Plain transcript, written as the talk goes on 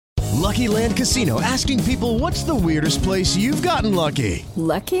Lucky Land Casino, asking people, what's the weirdest place you've gotten lucky?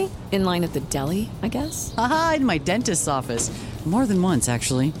 Lucky? In line at the deli, I guess? Aha, in my dentist's office. More than once,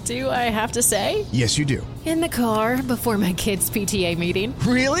 actually. Do I have to say? Yes, you do. In the car before my kids' PTA meeting.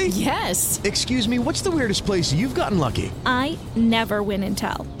 Really? Yes. Excuse me, what's the weirdest place you've gotten lucky? I never win and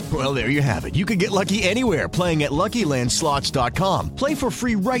tell. Well, there you have it. You can get lucky anywhere, playing at LuckyLandSlots.com. Play for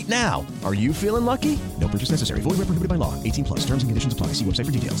free right now. Are you feeling lucky? No purchase necessary. Void where prohibited by law. 18+. Terms and conditions apply. See website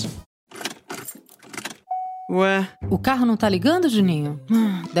for details. Ué? O carro não tá ligando, Juninho?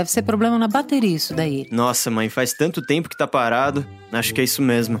 Deve ser problema na bateria isso daí. Nossa, mãe, faz tanto tempo que tá parado. Acho que é isso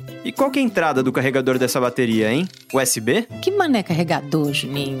mesmo. E qual que é a entrada do carregador dessa bateria, hein? USB? Que mané carregador,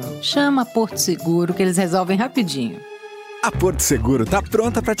 Juninho? Chama a Porto Seguro que eles resolvem rapidinho. A Porto Seguro tá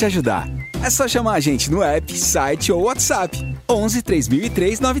pronta para te ajudar. É só chamar a gente no app, site ou WhatsApp. 11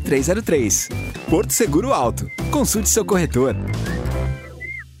 3003 9303. Porto Seguro Auto. Consulte seu corretor.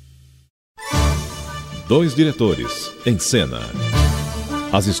 Dois diretores, em cena.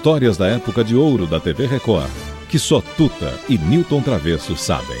 As histórias da época de ouro da TV Record, que só Tuta e Newton Travesso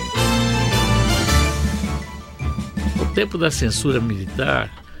sabem. O tempo da censura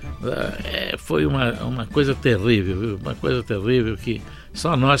militar foi uma coisa terrível, viu? Uma coisa terrível que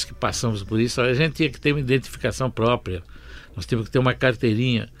só nós que passamos por isso, a gente tinha que ter uma identificação própria, nós tínhamos que ter uma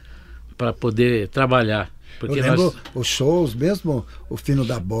carteirinha para poder trabalhar. Porque eu lembro os shows, mesmo o Fino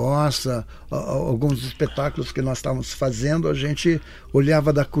da Bossa, alguns espetáculos que nós estávamos fazendo, a gente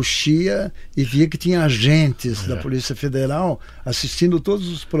olhava da coxia e via que tinha agentes da Polícia Federal assistindo todos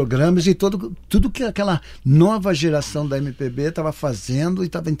os programas e tudo que aquela nova geração da MPB estava fazendo e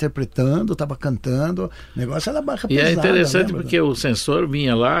estava interpretando, estava cantando. O negócio era barra pesada. E é interessante, lembra? Porque o censor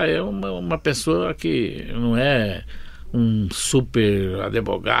vinha lá, é uma pessoa que não é um super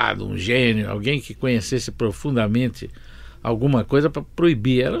advogado, um gênio, alguém que conhecesse profundamente alguma coisa para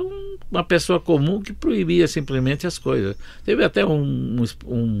proibir. Era uma pessoa comum que proibia simplesmente as coisas. Teve até um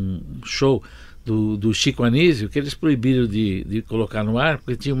show do Chico Anísio que eles proibiram de colocar no ar,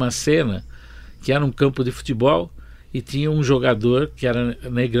 porque tinha uma cena que era um campo de futebol e tinha um jogador que era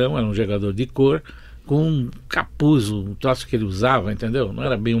negrão, era um jogador de cor, com um capuz, um troço que ele usava, entendeu? Não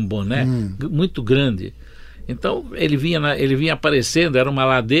era bem um boné, muito grande. Então ele vinha aparecendo, era uma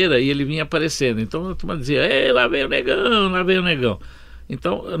ladeira e ele vinha aparecendo. Então a turma dizia, ei, lá veio o negão, lá veio o negão.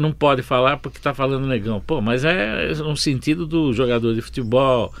 Então não pode falar porque está falando negão. Pô, mas é um sentido do jogador de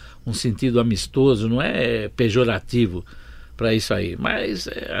futebol, um sentido amistoso, não é pejorativo para isso aí. Mas,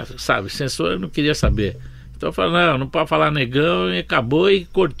 sabe, censor não queria saber. Então eu falo, não pode falar negão, e acabou e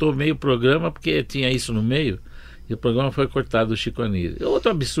cortou meio programa porque tinha isso no meio. E o programa foi cortado do Chico Anísio.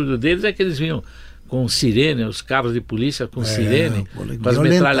 Outro absurdo deles é que eles vinham com sirene, os carros de polícia com sirene, com as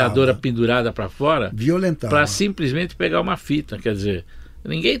metralhadoras penduradas para fora, para simplesmente pegar uma fita. Quer dizer,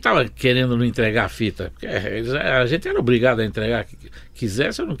 ninguém estava querendo não entregar a fita, porque a gente era obrigado a entregar,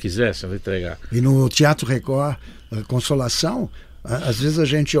 quisesse ou não quisesse entregar. E no Teatro Record, Consolação, às vezes a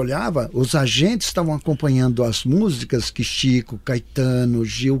gente olhava, os agentes estavam acompanhando as músicas que Chico, Caetano,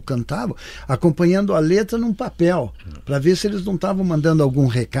 Gil cantavam, acompanhando a letra num papel, para ver se eles não estavam mandando algum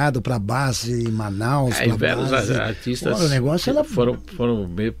recado para a base em Manaus. Vários artistas o negócio era... foram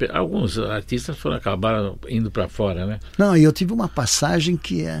alguns artistas acabaram indo para fora, né? Não, e eu tive uma passagem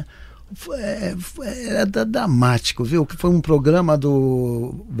que era dramático, viu? Que foi um programa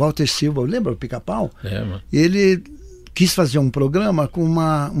do Walter Silva, lembra o Pica-Pau? Mano. Ele quis fazer um programa com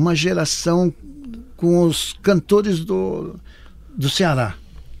uma geração com os cantores do Ceará.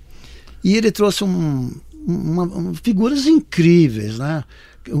 E ele trouxe figuras incríveis, né?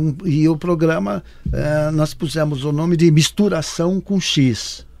 E o programa, nós pusemos o nome de Misturação com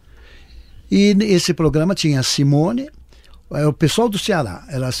X. E esse programa tinha a Simone, o pessoal do Ceará,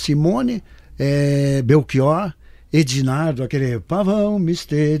 era Simone, Belchior, Edinardo, aquele pavão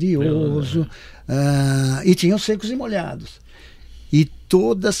misterioso, e tinha os Secos e Molhados. E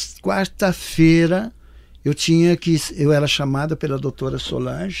toda quarta-feira eu era chamada pela doutora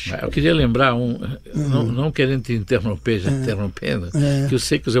Solange. Eu queria lembrar não querendo te interromper, já interrompendo, que os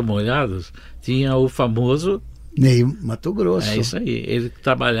Secos e Molhados tinha o famoso Ney Mato Grosso. É isso aí, ele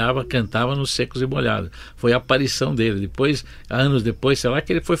cantava nos Secos e Molhados. Foi a aparição dele. Depois, anos depois, sei lá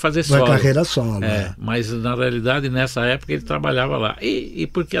que ele foi fazer solo. Carreira solo. Mas na realidade, nessa época, ele trabalhava lá. E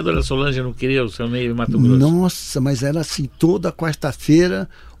por que a dona Solange não queria o seu Ney Mato Grosso? Nossa, mas era assim, toda quarta-feira.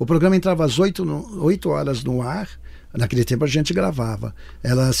 O programa entrava às 8 horas no ar. Naquele tempo a gente gravava.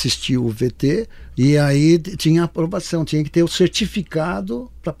 Ela assistiu o VT e aí tinha aprovação, tinha que ter o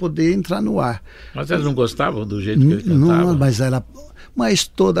certificado para poder entrar no ar. Mas elas não gostavam do jeito que ele cantava? Não, mas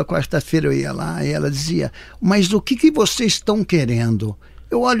toda quarta-feira eu ia lá e ela dizia, mas o que vocês estão querendo?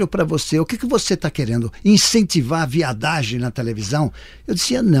 eu olho para você, o que você está querendo? Incentivar a viadagem na televisão? Eu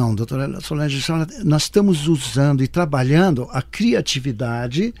dizia, não, doutora Solange, nós estamos usando e trabalhando a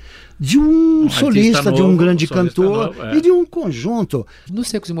criatividade de um solista, novo, de um grande cantor novo, e de um conjunto. Nos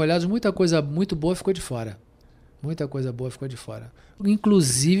Secos e Molhados, muita coisa muito boa ficou de fora. Muita coisa boa ficou de fora.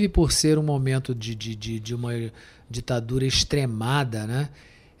 Inclusive por ser um momento de uma ditadura extremada, né?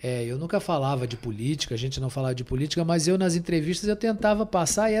 Eu nunca falava de política, a gente não falava de política, mas eu nas entrevistas eu tentava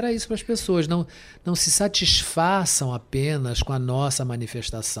passar e era isso para as pessoas. Não se satisfaçam apenas com a nossa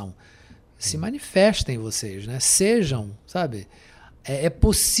manifestação. Se manifestem vocês, né? Sejam, sabe? É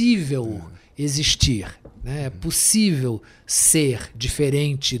possível existir, né? É possível ser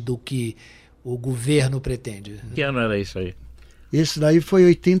diferente do que o governo pretende. Que ano era isso aí? Esse daí foi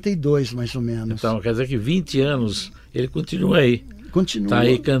 82, mais ou menos. Então, quer dizer que 20 anos ele continua aí. Continua. Está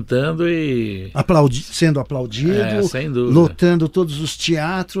aí cantando e... sendo aplaudido, sem dúvida. Lotando todos os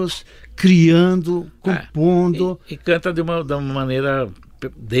teatros, criando, compondo. E canta de uma maneira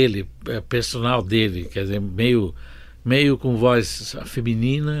dele, personal dele, quer dizer, meio com voz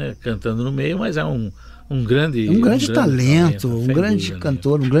feminina, cantando no meio, mas é um grande talento, um grande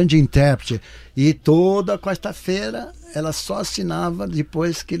cantor, um grande intérprete. E toda quarta-feira ela só assinava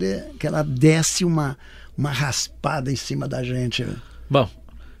depois que ela desse uma raspada em cima da gente. Bom,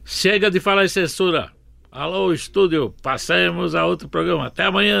 chega de falar em censura. Alô, estúdio, passemos a outro programa. Até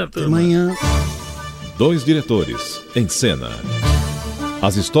amanhã, turma. Até amanhã. 2 diretores em cena.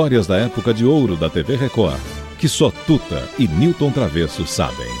 As histórias da época de ouro da TV Record, que só Tuta e Nilton Travesso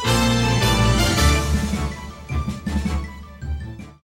sabem.